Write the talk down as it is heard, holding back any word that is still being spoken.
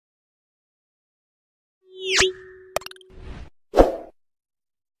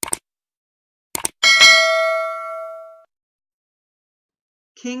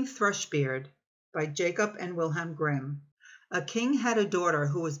King Thrushbeard by Jacob and Wilhelm Grimm. A king had a daughter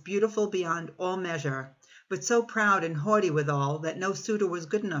who was beautiful beyond all measure, but so proud and haughty withal that no suitor was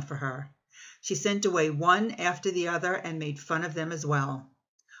good enough for her. She sent away one after the other and made fun of them as well.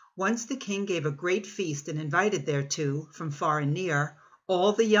 Once the king gave a great feast and invited thereto, from far and near,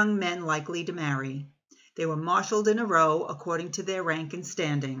 all the young men likely to marry. They were marshaled in a row according to their rank and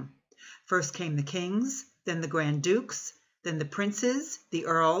standing. First came the kings, then the grand dukes, then the princes, the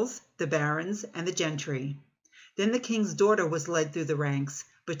earls, the barons, and the gentry. Then the king's daughter was led through the ranks,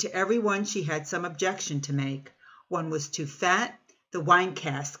 but to every one she had some objection to make. One was too fat, the wine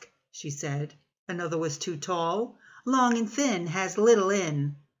cask, she said. Another was too tall, long and thin, has little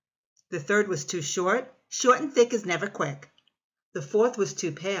in. The third was too short, short and thick is never quick. The fourth was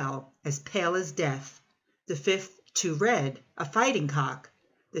too pale as death. The fifth too red, a fighting cock.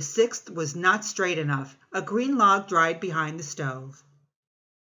 The sixth was not straight enough, a green log dried behind the stove.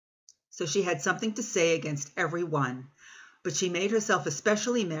 So she had something to say against every one, but she made herself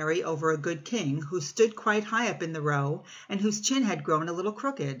especially merry over a good king who stood quite high up in the row and whose chin had grown a little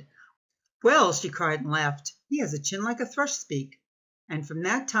crooked. Well, she cried and laughed, he has a chin like a thrush-beak. And from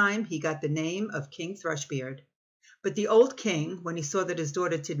that time he got the name of King Thrushbeard. But the old king, when he saw that his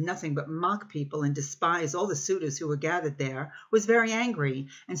daughter did nothing but mock people and despise all the suitors who were gathered there, was very angry,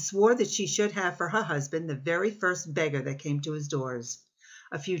 and swore that she should have for her husband the very first beggar that came to his doors.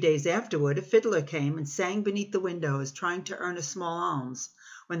 A few days afterward a fiddler came and sang beneath the windows, trying to earn a small alms.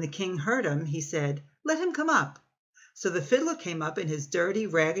 When the king heard him, he said, "Let him come up." So the fiddler came up in his dirty,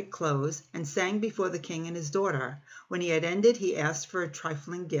 ragged clothes and sang before the king and his daughter. When he had ended, he asked for a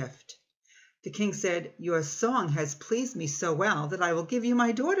trifling gift. The king said, "Your song has pleased me so well that I will give you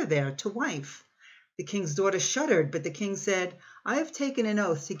my daughter there to wife." The king's daughter shuddered, but the king said, "I have taken an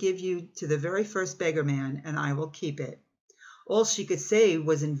oath to give you to the very first beggar man, and I will keep it." All she could say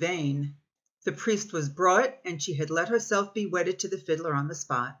was in vain. The priest was brought, and she had let herself be wedded to the fiddler on the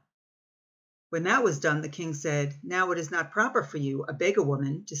spot. When that was done, the king said, "Now it is not proper for you, a beggar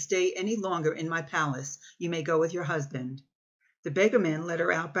woman, to stay any longer in my palace. You may go with your husband." The beggar man led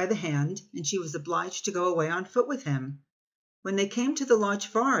her out by the hand, and she was obliged to go away on foot with him. When they came to the large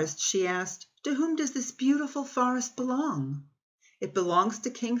forest, she asked, "To whom does this beautiful forest belong?" "It belongs to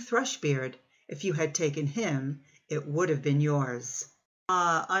King Thrushbeard. If you had taken him, it would have been yours."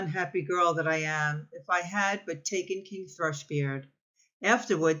 "Ah, unhappy girl that I am, if I had but taken King Thrushbeard."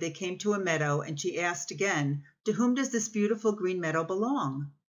 Afterward they came to a meadow, and she asked again, "To whom does this beautiful green meadow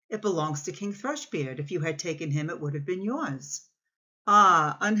belong?" "It belongs to King Thrushbeard. If you had taken him, it would have been yours."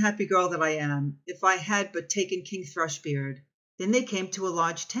 "Ah, unhappy girl that I am, if I had but taken King Thrushbeard." Then they came to a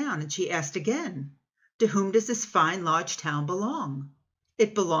large town, and she asked again, "To whom does this fine large town belong?"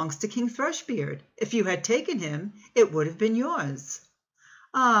 "It belongs to King Thrushbeard. If you had taken him, it would have been yours."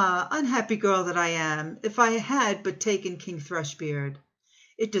 "Ah, unhappy girl that I am, if I had but taken King Thrushbeard."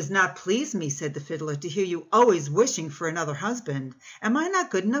 "It does not please me," said the fiddler, "to hear you always wishing for another husband. Am I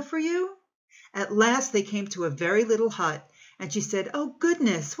not good enough for you?" At last they came to a very little hut, and she said, "Oh,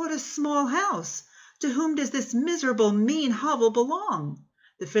 goodness, what a small house! To whom does this miserable, mean hovel belong?"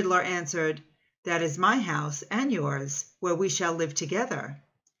 The fiddler answered, "That is my house and yours, where we shall live together."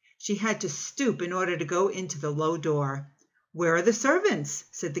 She had to stoop in order to go into the low door. "Where are the servants?"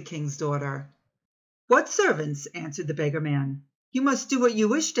 said the king's daughter. "What servants?" answered the beggar man. "You must do what you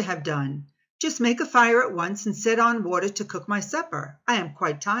wish to have done. Just make a fire at once and set on water to cook my supper. I am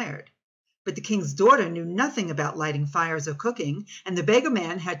quite tired." But the king's daughter knew nothing about lighting fires or cooking, and the beggar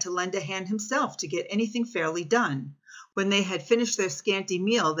man had to lend a hand himself to get anything fairly done. When they had finished their scanty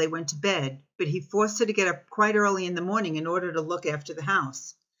meal, they went to bed, but he forced her to get up quite early in the morning in order to look after the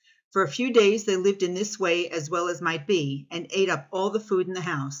house. For a few days they lived in this way as well as might be, and ate up all the food in the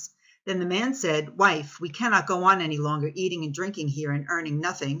house. Then the man said, "Wife, we cannot go on any longer eating and drinking here and earning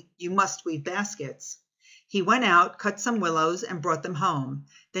nothing. You must weave baskets." He went out, cut some willows, and brought them home.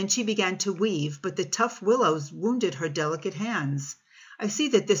 Then she began to weave, but the tough willows wounded her delicate hands. "I see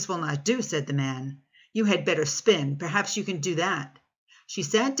that this will not do," said the man. "You had better spin. Perhaps you can do that." She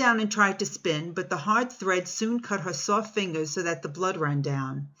sat down and tried to spin, but the hard thread soon cut her soft fingers so that the blood ran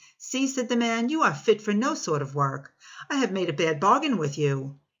down. "See," said the man, "you are fit for no sort of work. I have made a bad bargain with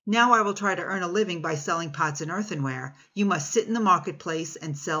you. Now I will try to earn a living by selling pots and earthenware. You must sit in the marketplace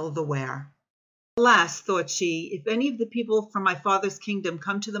and sell the ware." "Alas," thought she, "if any of the people from my father's kingdom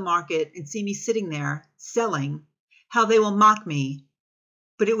come to the market and see me sitting there, selling, how they will mock me."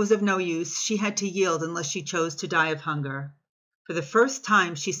 But it was of no use. She had to yield unless she chose to die of hunger. For the first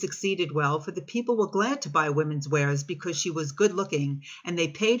time she succeeded well, for the people were glad to buy women's wares because she was good-looking, and they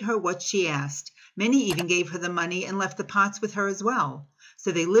paid her what she asked. Many even gave her the money and left the pots with her as well.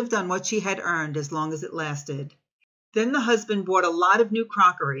 so they lived on what she had earned as long as it lasted. Then the husband bought a lot of new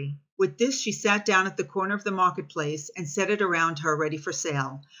crockery. With this she sat down at the corner of the marketplace and set it around her ready for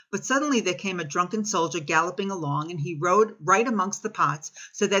sale. But suddenly there came a drunken soldier galloping along, and he rode right amongst the pots,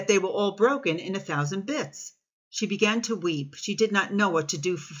 so that they were all broken in 1,000 bits. She began to weep. She did not know what to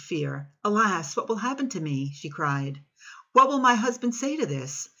do for fear. "Alas, what will happen to me?" she cried. "What will my husband say to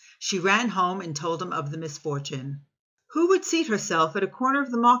this?" She ran home and told him of the misfortune. "Who would seat herself at a corner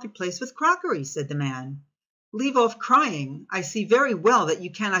of the marketplace with crockery?" said the man. "Leave off crying. I see very well that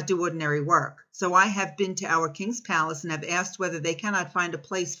you cannot do ordinary work. So I have been to our king's palace and have asked whether they cannot find a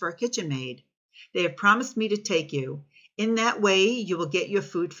place for a kitchen maid. They have promised me to take you. In that way you will get your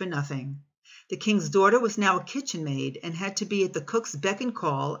food for nothing." The king's daughter was now a kitchen maid, and had to be at the cook's beck and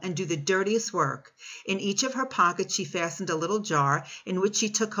call and do the dirtiest work. In each of her pockets she fastened a little jar, in which she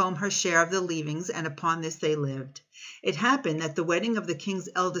took home her share of the leavings, and upon this they lived. It happened that the wedding of the king's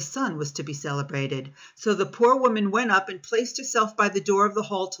eldest son was to be celebrated, so the poor woman went up and placed herself by the door of the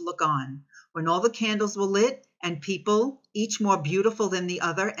hall to look on. When all the candles were lit, and people, each more beautiful than the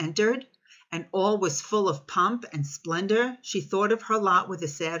other, entered, and all was full of pomp and splendor, she thought of her lot with a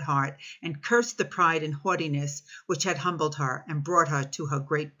sad heart, and cursed the pride and haughtiness which had humbled her and brought her to her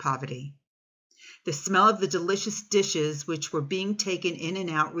great poverty. The smell of the delicious dishes which were being taken in and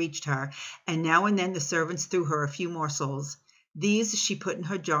out reached her, and now and then the servants threw her a few morsels. These she put in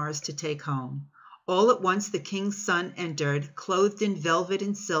her jars to take home. All at once the king's son entered, clothed in velvet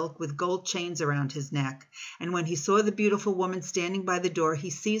and silk, with gold chains around his neck. And when he saw the beautiful woman standing by the door,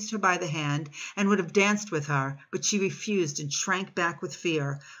 he seized her by the hand and would have danced with her, but she refused and shrank back with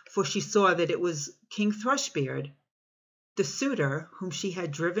fear, for she saw that it was King Thrushbeard, the suitor whom she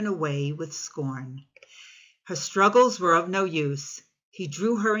had driven away with scorn. Her struggles were of no use. He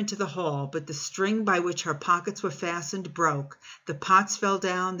drew her into the hall, but the string by which her pockets were fastened broke. The pots fell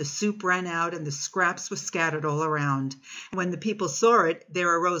down, the soup ran out, and the scraps were scattered all around. When the people saw it,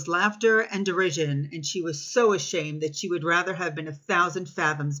 there arose laughter and derision, and she was so ashamed that she would rather have been 1,000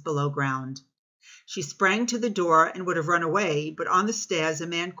 fathoms below ground. She sprang to the door and would have run away, but on the stairs a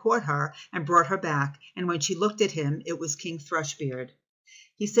man caught her and brought her back, and when she looked at him, it was King Thrushbeard.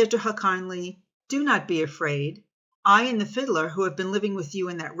 He said to her kindly, "Do not be afraid. I and the fiddler who have been living with you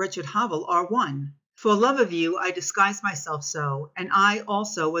in that wretched hovel are one. For love of you, I disguised myself so, and I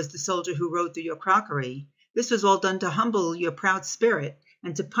also was the soldier who rode through your crockery. This was all done to humble your proud spirit,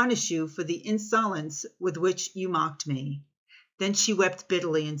 and to punish you for the insolence with which you mocked me." Then she wept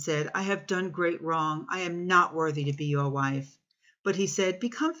bitterly and said, "I have done great wrong. I am not worthy to be your wife." But he said, "Be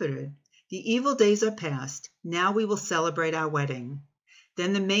comforted. The evil days are past. Now we will celebrate our wedding."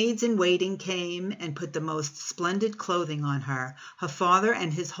 Then the maids in waiting came and put the most splendid clothing on her. Her father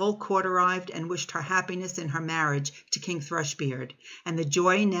and his whole court arrived and wished her happiness in her marriage to King Thrushbeard, and the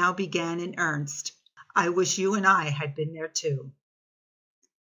joy now began in earnest. I wish you and I had been there too.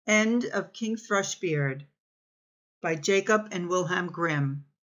 End of King Thrushbeard by Jacob and Wilhelm Grimm.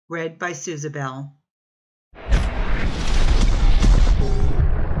 Read by Susabel.